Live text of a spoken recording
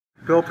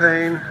Bill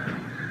Payne,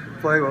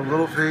 playing with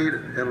Little Feat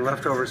and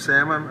Leftover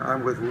Salmon.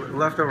 I'm with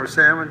Leftover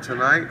Salmon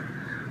tonight.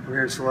 We're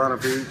here in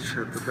Solana Beach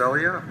at the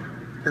Belly Up.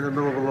 In the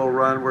middle of a little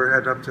run, we're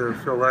heading up to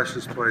Phil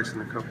Leish's place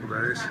in a couple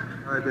days.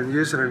 I've been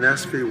using an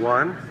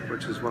SV1,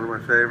 which is one of my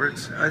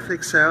favorites. I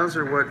think sounds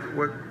are what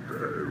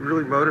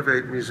really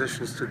motivate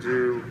musicians to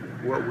do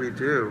what we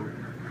do,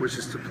 which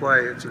is to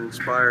play. It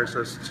inspires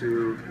us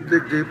to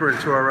dig deeper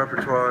into our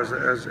repertoire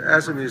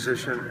as a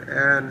musician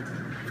and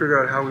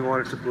figure out how we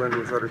want it to blend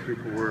with other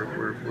people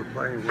we're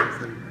playing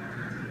with. And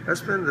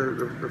that's been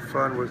the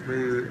fun with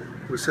me,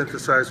 with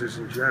synthesizers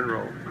in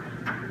general,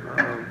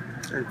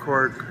 and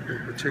Korg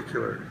in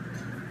particular.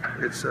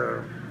 It's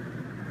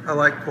I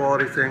like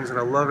quality things, and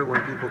I love it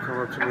when people come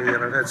up to me,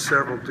 and I've had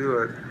several do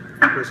it,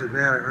 who said,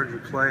 "Man, I heard you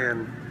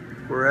playing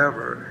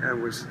wherever, and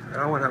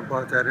I went out and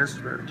bought that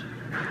instrument."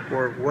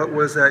 Or, "What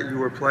was that you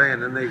were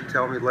playing?" And they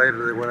tell me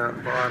later they went out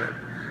and bought it.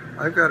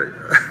 I've got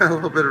a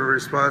little bit of a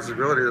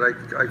responsibility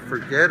that I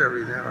forget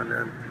every now and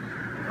then.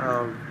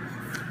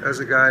 As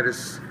a guy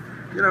that's,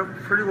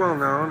 pretty well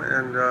known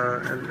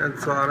and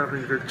thought of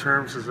in good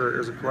terms as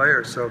a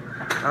player, so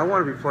I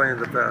want to be playing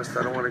the best.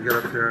 I don't want to get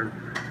up here and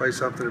play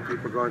something that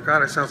people are going,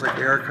 "God, it sounds like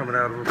air coming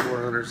out of a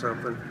balloon" or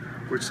something,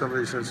 which some of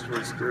these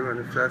instruments do. And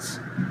if that's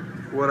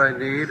what I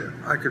need,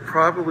 I could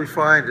probably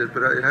find it,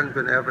 but it hadn't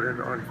been evident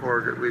on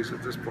Korg, at least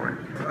at this point.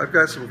 I've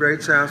got some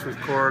great sounds with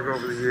Korg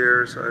over the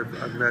years.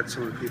 I've met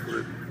some of the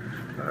people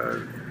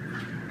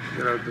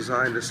that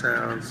designed the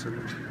sounds,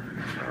 and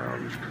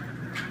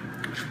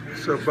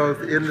so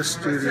both in the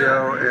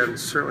studio and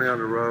certainly on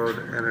the road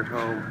and at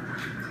home,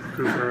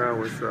 goofing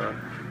around with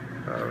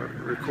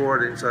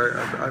recordings.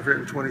 I've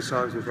written 20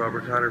 songs with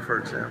Robert Hunter, for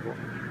example,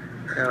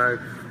 and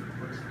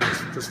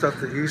the stuff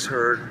that he's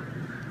heard,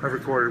 I've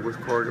recorded with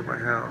Korg at my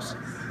house.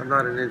 I'm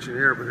not an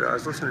engineer, but I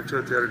was listening to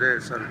it the other day.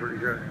 It sounded pretty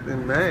good.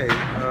 In May,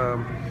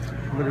 I'm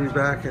going to be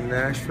back in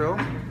Nashville,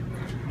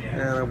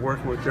 and I'm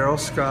working with Daryl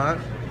Scott.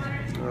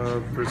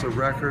 There's a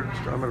record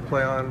I'm going to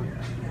play on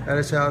at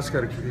his house.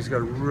 He's got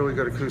a really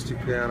good acoustic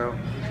piano.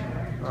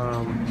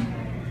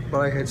 But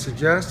I had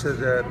suggested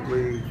that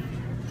we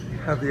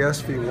have the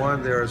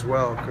SV1 there as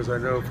well, because I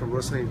know from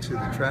listening to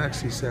the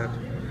tracks he sent,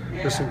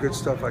 there's some good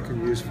stuff I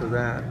can use for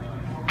that.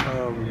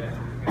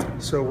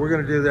 So we're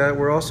going to do that.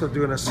 We're also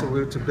doing a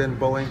salute to Ben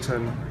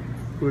Bullington,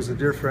 who is a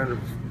dear friend of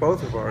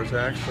both of ours,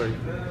 actually.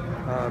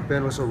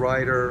 Ben was a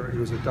writer, he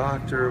was a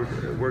doctor,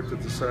 worked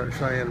at the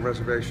Cheyenne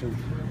Reservation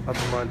up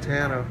in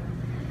Montana.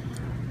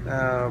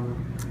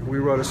 We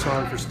wrote a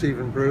song for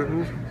Stephen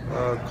Bruton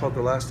called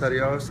The Last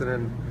Adios, and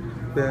then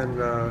Ben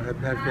had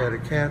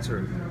pancreatic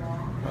cancer.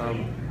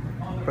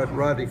 But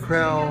Rodney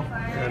Crowell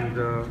had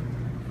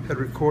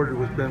recorded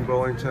with Ben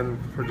Bullington,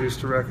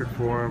 produced a record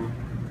for him.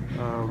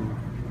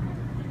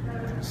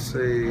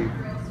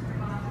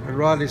 And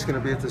Rodney's going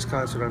to be at this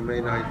concert on May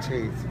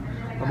 19th.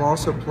 I'm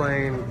also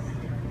playing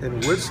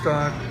in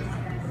Woodstock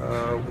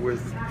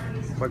with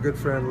my good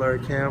friend Larry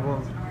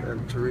Campbell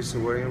and Teresa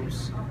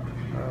Williams.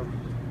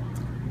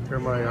 They're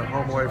my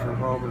home away from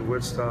home in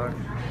Woodstock,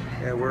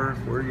 and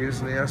we're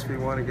using the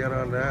SV1 again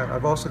on that.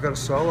 I've also got a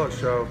solo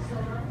show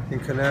in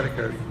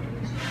Connecticut.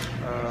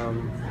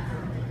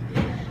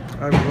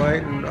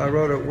 I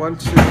wrote one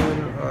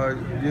tune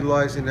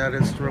utilizing that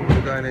instrument with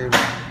a guy named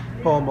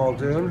Paul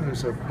Muldoon,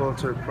 who's a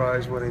Pulitzer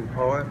Prize-winning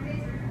poet,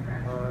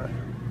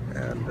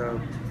 and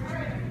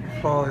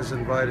Paul has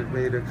invited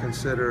me to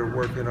consider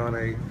working on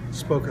a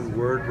spoken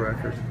word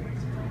record,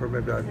 or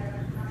maybe I'd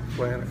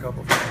play in a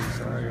couple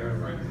things.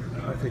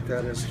 I think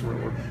that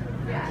instrument would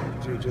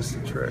do just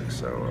the trick.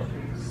 So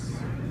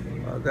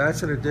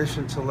that's in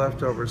addition to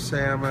Leftover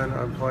Salmon.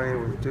 I'm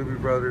playing with Doobie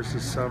Brothers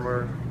this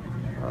summer.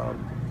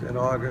 In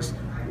August,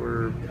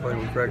 we're playing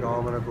with Greg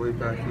Allman, I believe,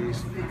 back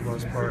east for the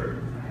most part.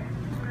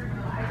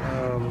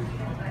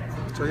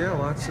 So yeah,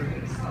 lots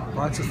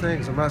of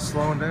things. I'm not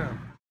slowing down.